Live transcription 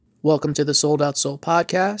Welcome to the Sold Out Soul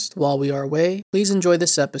podcast. While we are away, please enjoy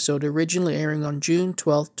this episode originally airing on June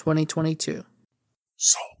 12th, 2022.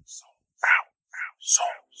 Soul Out.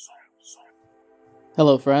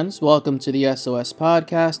 Hello friends, welcome to the SOS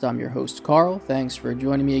podcast. I'm your host Carl. Thanks for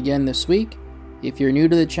joining me again this week. If you're new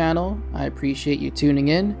to the channel, I appreciate you tuning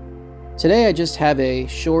in. Today I just have a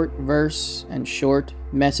short verse and short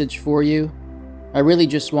message for you. I really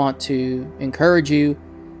just want to encourage you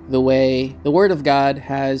the way the Word of God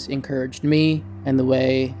has encouraged me, and the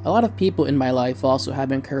way a lot of people in my life also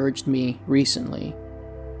have encouraged me recently.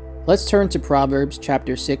 Let's turn to Proverbs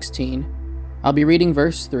chapter 16. I'll be reading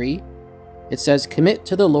verse 3. It says, "Commit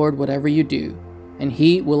to the Lord whatever you do, and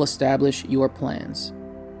He will establish your plans."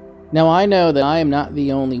 Now I know that I am not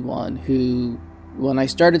the only one who, when I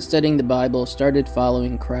started studying the Bible, started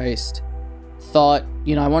following Christ, thought,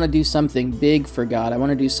 I want to do something big for God. I want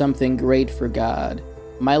to do something great for God.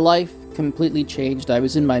 My life completely changed. I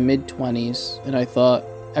was in my mid-20s, and I thought,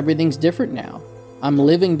 everything's different now. I'm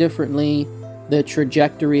living differently. The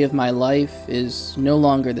trajectory of my life is no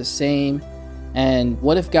longer the same. And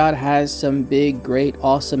what if God has some big, great,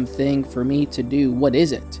 awesome thing for me to do? What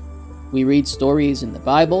is it? We read stories in the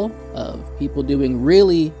Bible of people doing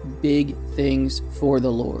really big things for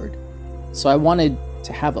the Lord. So I wanted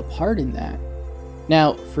to have a part in that.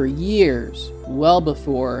 Now, for years, well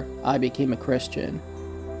before I became a Christian,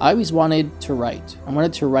 I always wanted to write. I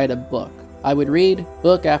wanted to write a book. I would read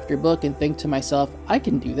book after book and think to myself, I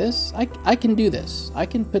can do this. I can do this. I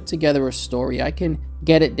can put together a story. I can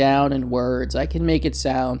get it down in words. I can make it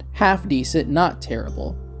sound half decent, not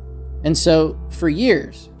terrible. And so for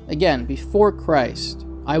years, again, before Christ,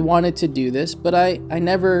 I wanted to do this, but I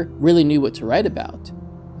never really knew what to write about.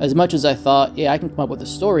 As much as I thought, I can come up with a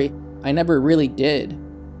story, I never really did.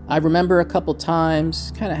 I remember a couple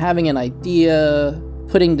times kind of having an idea,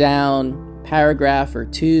 putting down paragraph or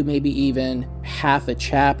two, maybe even half a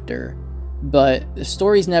chapter, but the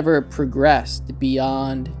stories never progressed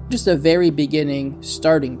beyond just a very beginning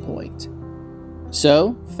starting point.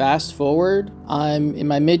 So, fast forward, I'm in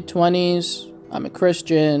my mid-20s, I'm a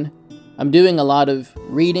Christian, I'm doing a lot of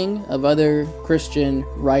reading of other Christian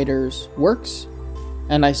writers' works,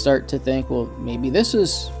 and I start to think, maybe this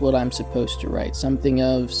is what I'm supposed to write, something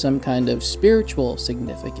of some kind of spiritual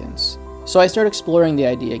significance. So I start exploring the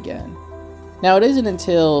idea again. Now, it isn't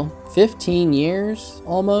until 15 years,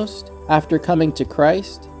 almost, after coming to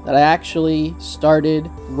Christ, that I actually started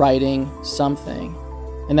writing something.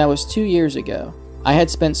 And that was 2 years ago. I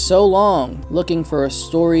had spent so long looking for a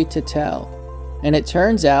story to tell. And it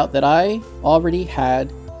turns out that I already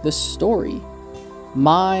had the story.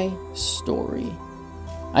 My story.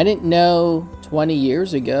 I didn't know 20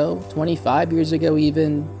 years ago, 25 years ago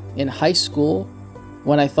even, in high school,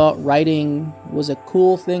 when I thought writing was a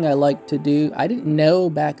cool thing I liked to do, I didn't know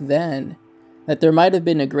back then that there might have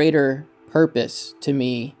been a greater purpose to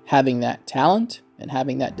me having that talent and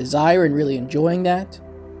having that desire and really enjoying that.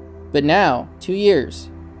 But now, 2 years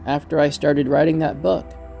after I started writing that book,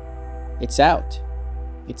 it's out.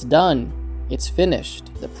 It's done. It's finished.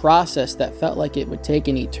 The process that felt like it would take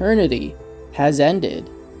an eternity has ended.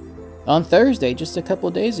 On Thursday, just a couple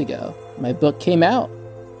days ago, my book came out.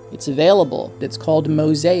 It's available. It's called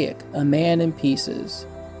Mosaic, A Man in Pieces.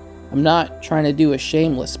 I'm not trying to do a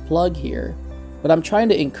shameless plug here, but I'm trying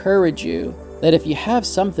to encourage you that if you have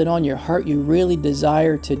something on your heart you really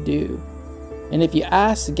desire to do, and if you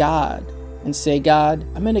ask God and say, God,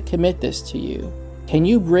 I'm going to commit this to you. Can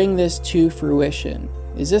you bring this to fruition?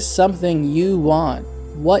 Is this something you want?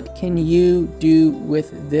 What can you do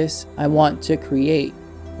with this I want to create,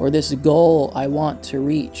 or this goal I want to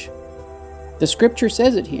reach? The scripture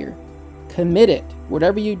says it here. Commit it.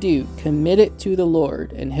 Whatever you do, commit it to the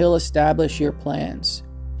Lord, and He'll establish your plans.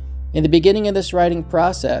 In the beginning of this writing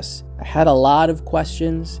process, I had a lot of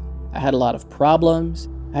questions. I had a lot of problems.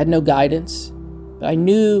 I had no guidance. But I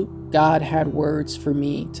knew God had words for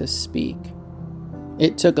me to speak.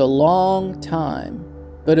 It took a long time,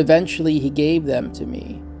 but eventually He gave them to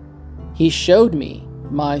me. He showed me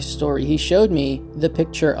my story. He showed me the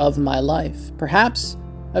picture of my life. Perhaps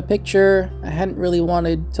a picture I hadn't really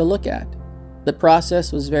wanted to look at. The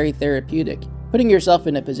process was very therapeutic. Putting yourself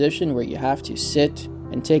in a position where you have to sit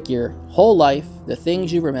and take your whole life, the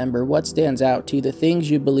things you remember, what stands out to you, the things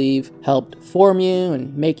you believe helped form you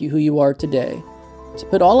and make you who you are today. To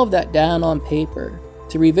put all of that down on paper,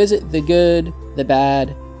 to revisit the good, the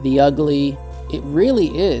bad, the ugly, it really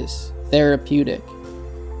is therapeutic.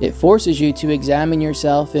 It forces you to examine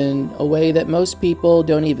yourself in a way that most people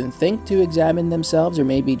don't even think to examine themselves, or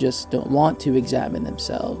maybe just don't want to examine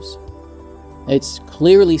themselves. It's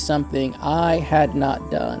clearly something I had not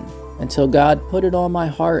done, until God put it on my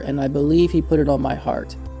heart, and I believe He put it on my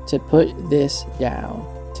heart, to put this down,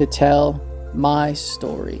 to tell my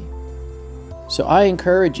story. So I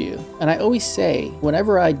encourage you, and I always say,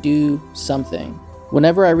 whenever I do something,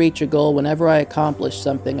 whenever I reach a goal, whenever I accomplish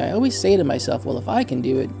something, I always say to myself, well, if I can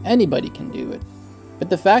do it, anybody can do it. But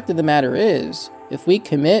the fact of the matter is, if we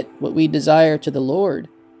commit what we desire to the Lord,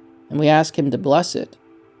 and we ask Him to bless it,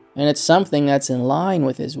 and it's something that's in line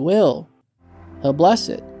with His will, He'll bless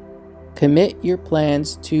it. Commit your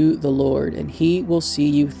plans to the Lord, and He will see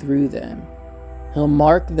you through them. He'll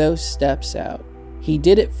mark those steps out. He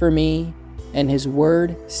did it for me, and His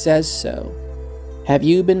word says so. Have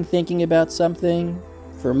you been thinking about something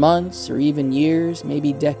for months or even years,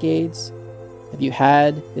 maybe decades? Have you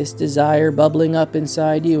had this desire bubbling up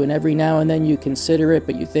inside you, and every now and then you consider it,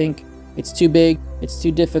 but you think it's too big, it's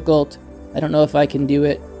too difficult, I don't know if I can do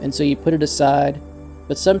it, and so you put it aside,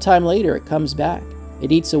 but sometime later it comes back.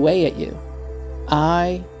 It eats away at you.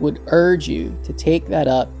 I would urge you to take that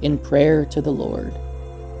up in prayer to the Lord.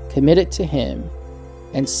 Commit it to Him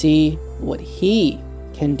and see what He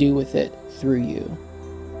can do with it through you.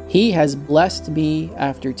 He has blessed me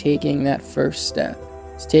after taking that first step.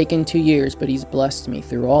 It's taken 2 years, but He's blessed me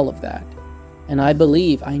through all of that. And I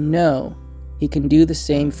believe, I know, He can do the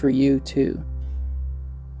same for you too.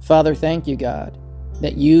 Father, thank you, God,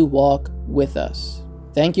 that you walk with us.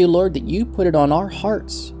 Thank you, Lord, that you put it on our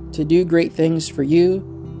hearts to do great things for you.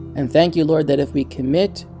 And thank you, Lord, that if we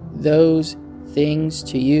commit those things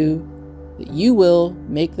to you, that you will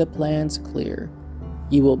make the plans clear.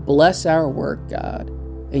 You will bless our work, God,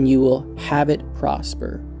 and you will have it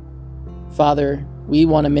prosper. Father, we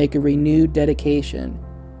want to make a renewed dedication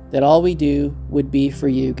that all we do would be for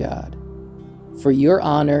you, God, for your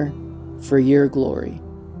honor, for your glory.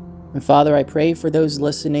 And Father, I pray for those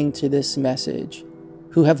listening to this message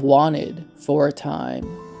who have wanted for a time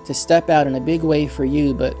to step out in a big way for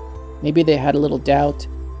you, but maybe they had a little doubt.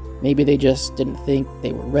 Maybe they just didn't think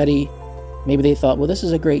they were ready. Maybe they thought, well, this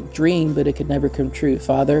is a great dream, but it could never come true.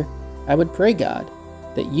 Father, I would pray, God,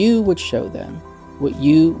 that you would show them what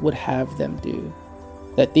you would have them do.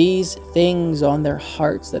 That these things on their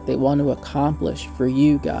hearts that they want to accomplish for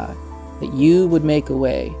you, God, that you would make a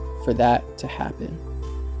way for that to happen.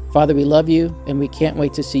 Father, we love you, and we can't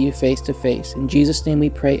wait to see you face to face. In Jesus' name we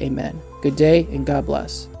pray, amen. Good day, and God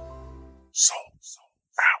bless.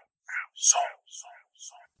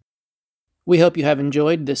 We hope you have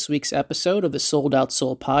enjoyed this week's episode of the Sold Out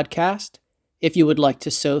Soul podcast. If you would like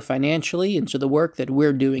to sow financially into the work that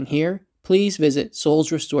we're doing here, please visit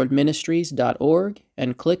soulsrestoredministries.org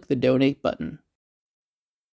and click the donate button.